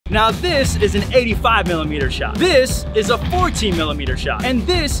Now this is an 85mm shot. This is a 14mm shot. And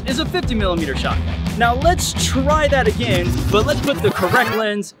this is a 50mm shot. Now let's try that again, but let's put the correct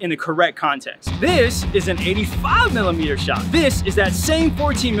lens in the correct context. This is an 85mm shot. This is that same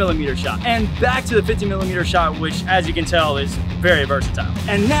 14mm shot. And back to the 50mm shot, which as you can tell is very versatile.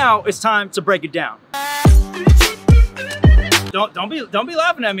 And now it's time to break it down. Don't be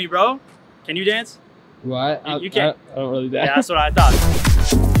laughing at me, bro. Can you dance? What? You can't. I don't really dance. Yeah, that's what I thought.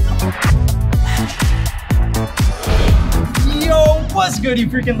 Yo, what's good, you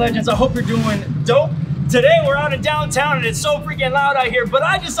freaking legends? I hope you're doing dope. Today we're out in downtown and it's so freaking loud out here, but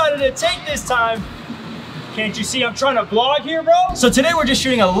I decided to take this time. Can't you see I'm trying to vlog here, bro? So today we're just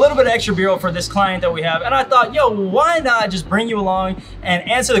shooting a little bit of extra B-roll for this client that we have, and I thought, yo, why not just bring you along and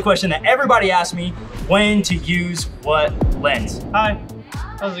answer the question that everybody asked me, when to use what lens. Hi,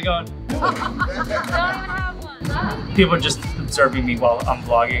 how's it going? Don't even have one. People are just observing me while I'm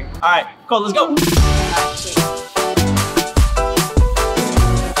vlogging. All right, cool, let's go.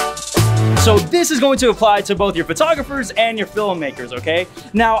 So this is going to apply to both your photographers and your filmmakers, okay?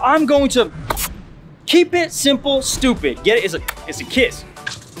 Now I'm going to keep it simple, stupid. Get it? It's a kiss.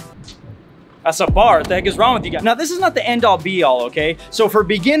 That's a bar. What the heck is wrong with you guys? Now, this is not the end all be all, okay? So for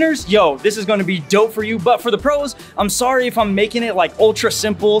beginners, yo, this is gonna be dope for you. But for the pros, I'm sorry if I'm making it like ultra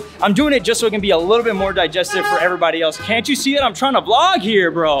simple. I'm doing it just so it can be a little bit more digestive for everybody else. Can't you see it? I'm trying to vlog here,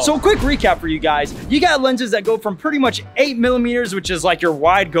 bro. So quick recap for you guys. You got lenses that go from pretty much 8mm, which is like your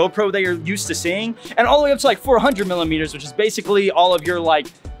wide GoPro that you're used to seeing, and all the way up to like 400mm, which is basically all of your like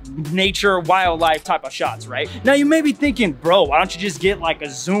nature, wildlife type of shots, right? Now you may be thinking, bro, why don't you just get like a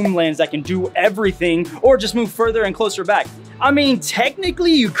zoom lens that can do everything, or just move further and closer back? I mean,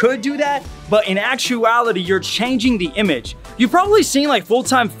 technically you could do that, but in actuality, you're changing the image. You've probably seen like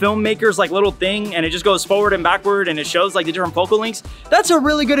full-time filmmakers like little thing, and it just goes forward and backward and it shows like the different focal lengths. That's a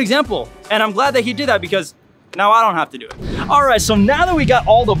really good example. And I'm glad that he did that because now I don't have to do it. All right, so now that we got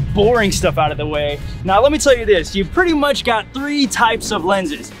all the boring stuff out of the way, now let me tell you this, you've pretty much got 3 types of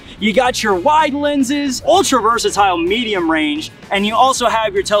lenses. You got your wide lenses, ultra versatile medium range, and you also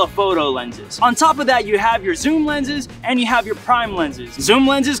have your telephoto lenses. On top of that, you have your zoom lenses and you have your prime lenses. Zoom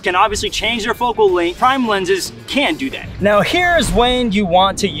lenses can obviously change their focal length. Prime lenses can't do that. Now here's when you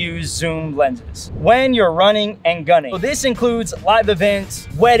want to use zoom lenses. When you're running and gunning. So this includes live events,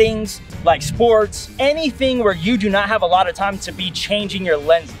 weddings, like sports, anything where you do not have a lot of time to be changing your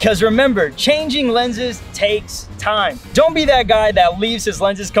lens. Because remember, changing lenses takes time. Don't be that guy that leaves his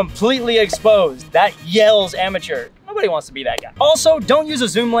lenses completely exposed. That yells amateur. Nobody wants to be that guy. Also, don't use a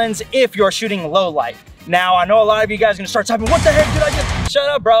zoom lens if you're shooting low light. Now, I know a lot of you guys are gonna start typing, what the heck did I just? Shut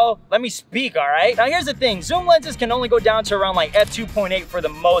up, bro. Let me speak, all right? Now, here's the thing. Zoom lenses can only go down to around like f2.8 for the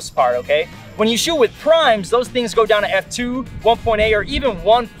most part, okay? When you shoot with primes, those things go down to f2, 1.8, or even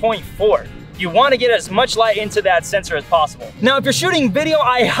 1.4. You want to get as much light into that sensor as possible. Now, if you're shooting video,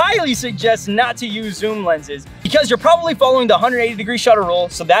 I highly suggest not to use zoom lenses because you're probably following the 180-degree shutter rule,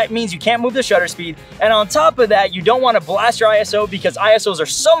 so that means you can't move the shutter speed. And on top of that, you don't want to blast your ISO because ISOs are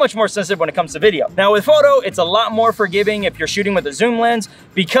so much more sensitive when it comes to video. Now, with photo, it's a lot more forgiving if you're shooting with a zoom lens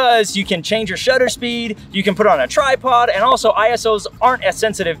because you can change your shutter speed, you can put it on a tripod, and also ISOs aren't as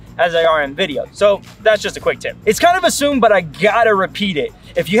sensitive as they are in video. So that's just a quick tip. It's kind of assumed, but I gotta repeat it.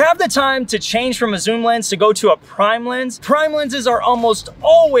 If you have the time to change from a zoom lens to go to a prime lenses are almost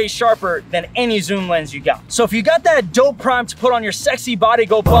always sharper than any zoom lens you got. So if you got that dope prime to put on your sexy body,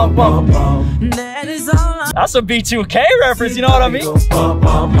 go bump, bump. That's a B2K reference, you know what I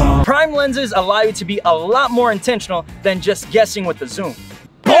mean? Prime lenses allow you to be a lot more intentional than just guessing with the zoom.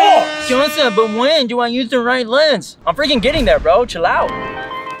 Oh, Johnson, but when do I use the right lens? I'm freaking getting there, bro, chill out.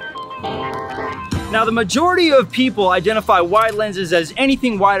 Now, the majority of people identify wide lenses as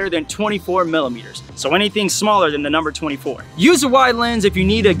anything wider than 24mm, so anything smaller than the number 24. Use a wide lens if you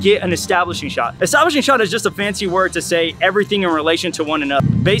need to get an establishing shot. Establishing shot is just a fancy word to say everything in relation to one another.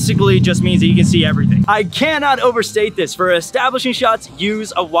 Basically, just means that you can see everything. I cannot overstate this. For establishing shots,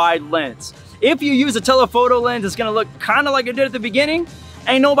 use a wide lens. If you use a telephoto lens, it's gonna look kind of like it did at the beginning.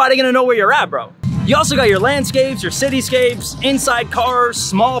 Ain't nobody gonna know where you're at, bro. You also got your landscapes, your cityscapes, inside cars,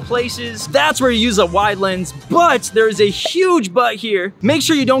 small places. That's where you use a wide lens, but there's a huge but here. Make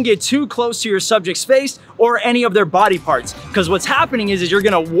sure you don't get too close to your subject's face or any of their body parts, because what's happening is you're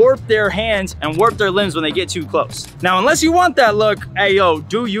gonna warp their hands and warp their limbs when they get too close. Now, unless you want that look, hey yo,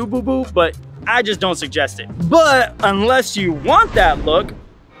 do you boo-boo, but I just don't suggest it. But unless you want that look,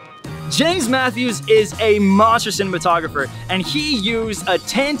 James Matthews is a monster cinematographer, and he used a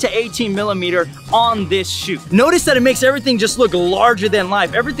 10 to 18mm on this shoot. Notice that it makes everything just look larger than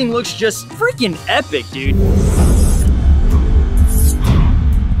life. Everything looks just freaking epic, dude.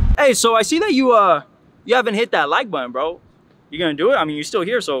 Hey, so I see that you haven't hit that like button, bro. You gonna do it? I mean, you're still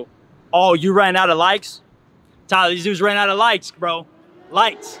here, so. Oh, you ran out of likes? Tyler, these dudes ran out of likes, bro.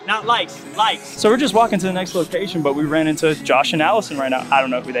 Likes, not likes, likes. So we're just walking to the next location, but we ran into Josh and Allison right now. I don't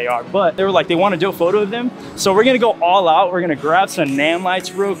know who they are, but they were like, they want to do a photo of them. So we're gonna go all out. We're gonna grab some NAM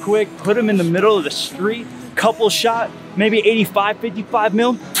lights real quick, put them in the middle of the street, couple shot, maybe 85, 55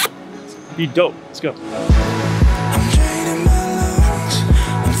 mil. Be dope, let's go.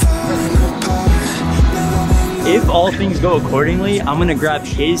 If all things go accordingly, I'm gonna grab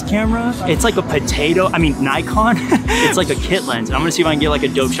his camera. It's like a Nikon. It's like a kit lens. I'm gonna see if I can get like a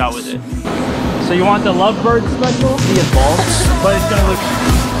dope shot with it. So you want the lovebird special? Be involved, but it's gonna look.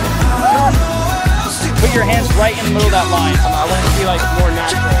 Put your hands right in the middle of that line. I want it to be like more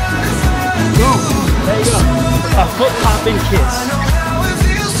natural. Boom, there you go. A foot popping kiss.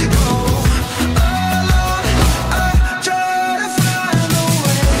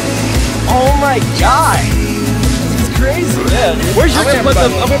 Oh my God. Crazy. Yeah, dude. Where's your camera?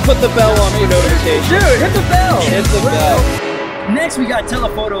 I'm gonna put the bell on your notification. Dude, hit the bell. Hit the bell. Next, we got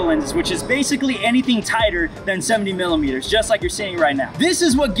telephoto lenses, which is basically anything tighter than 70 millimeters, just like you're seeing right now. This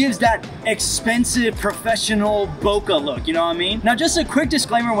is what gives that expensive, professional bokeh look, you know what I mean? Now, just a quick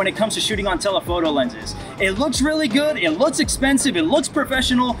disclaimer when it comes to shooting on telephoto lenses. It looks really good, it looks expensive, it looks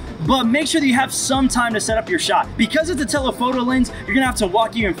professional, but make sure that you have some time to set up your shot. Because it's a telephoto lens, you're gonna have to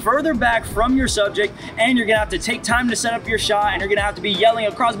walk even further back from your subject, and you're gonna have to take time to set up your shot, and you're gonna have to be yelling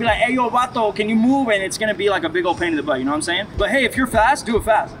across, be like, hey, yo, vato, can you move? And it's gonna be like a big old pain in the butt, you know what I'm saying? But hey, if you're fast, do it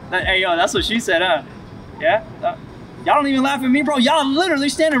fast. Hey, yo, that's what she said, huh? Yeah? Y'all don't even laugh at me, bro. Y'all literally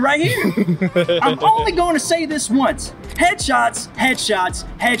standing right here. I'm only going to say this once. Headshots, headshots,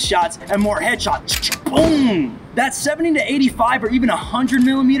 headshots, and more headshots. Boom. That 70 to 85 or even 100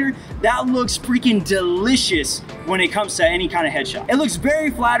 millimeter, that looks freaking delicious when it comes to any kind of headshot. It looks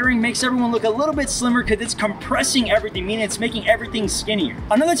very flattering, makes everyone look a little bit slimmer because it's compressing everything, meaning it's making everything skinnier.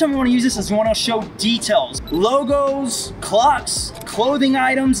 Another time we want to use this is we want to show details. Logos, clocks, clothing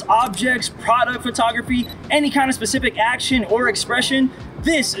items, objects, product photography, any kind of specific action or expression.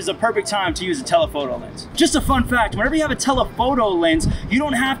 This is a perfect time to use a telephoto lens. Just a fun fact, whenever you have a telephoto lens, you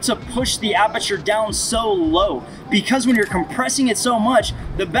don't have to push the aperture down so low because when you're compressing it so much,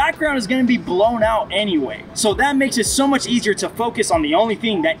 the background is gonna be blown out anyway. So that makes it so much easier to focus on the only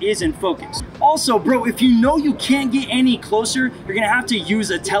thing that is in focus. Also, bro, if you know you can't get any closer, you're gonna have to use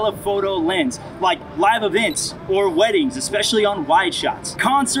a telephoto lens, like live events or weddings, especially on wide shots.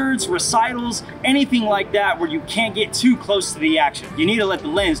 Concerts, recitals, anything like that where you can't get too close to the action. You need to let the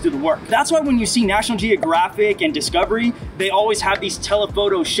lens do the work. That's why when you see National Geographic and Discovery, they always have these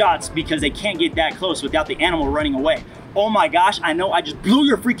telephoto shots because they can't get that close without the animal running away. Oh my gosh, I know I just blew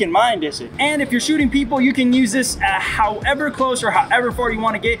your freaking mind, is it? And if you're shooting people, you can use this however close or however far you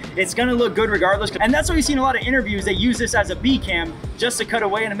want to get. It's gonna look good regardless. And that's why you've seen a lot of interviews, they use this as a B cam just to cut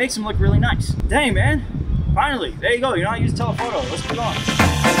away and it makes them look really nice. Dang, man. Finally, there you go. You know how to use telephoto. Let's put it on.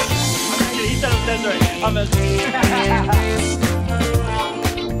 He said I'm right. I'm messing.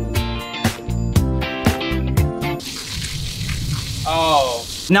 Oh.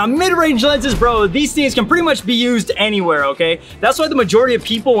 Now, mid-range lenses, bro, these things can pretty much be used anywhere, okay? That's why the majority of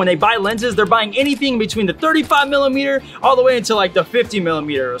people, when they buy lenses, they're buying anything between the 35 millimeter all the way into like the 50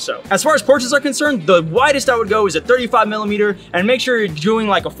 millimeter or so. As far as portraits are concerned, the widest I would go is a 35 millimeter, and make sure you're doing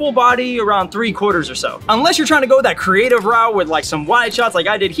like a full body around 3/4 or so. Unless you're trying to go that creative route with like some wide shots like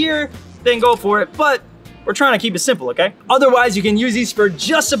I did here, then go for it. But we're trying to keep it simple, okay? Otherwise, you can use these for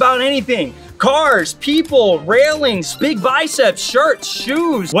just about anything. Cars, people, railings, big biceps, shirts,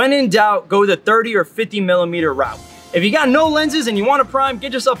 shoes. When in doubt, go the 30 or 50 millimeter route. If you got no lenses and you want a prime,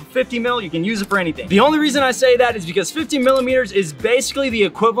 get yourself a 50 mil, you can use it for anything. The only reason I say that is because 50 millimeters is basically the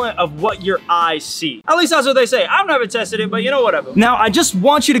equivalent of what your eyes see. At least that's what they say. I've never tested it, but you know, whatever. Now, I just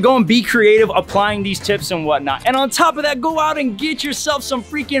want you to go and be creative applying these tips and whatnot. And on top of that, go out and get yourself some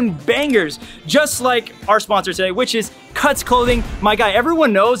freaking bangers, just like our sponsor today, which is Cuts Clothing. My guy,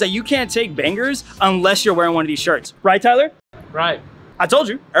 everyone knows that you can't take bangers unless you're wearing one of these shirts. Right, Tyler? Right. I told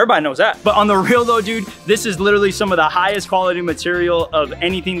you, everybody knows that. But on the real though, dude, this is literally some of the highest quality material of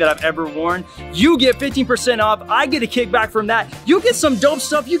anything that I've ever worn. You get 15% off, I get a kickback from that. You get some dope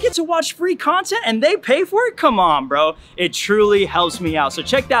stuff, you get to watch free content and they pay for it? Come on, bro. It truly helps me out. So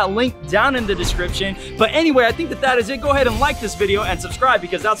check that link down in the description. But anyway, I think that is it. Go ahead and like this video and subscribe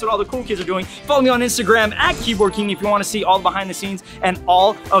because that's what all the cool kids are doing. Follow me on Instagram at Keyboard King if you want to see all the behind the scenes and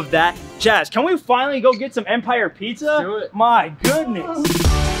all of that jazz. Can we finally go get some Empire Pizza? Let's do it. My goodness.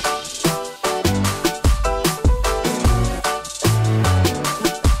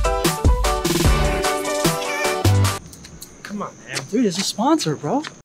 Come on, man. Dude, it's a sponsor, bro.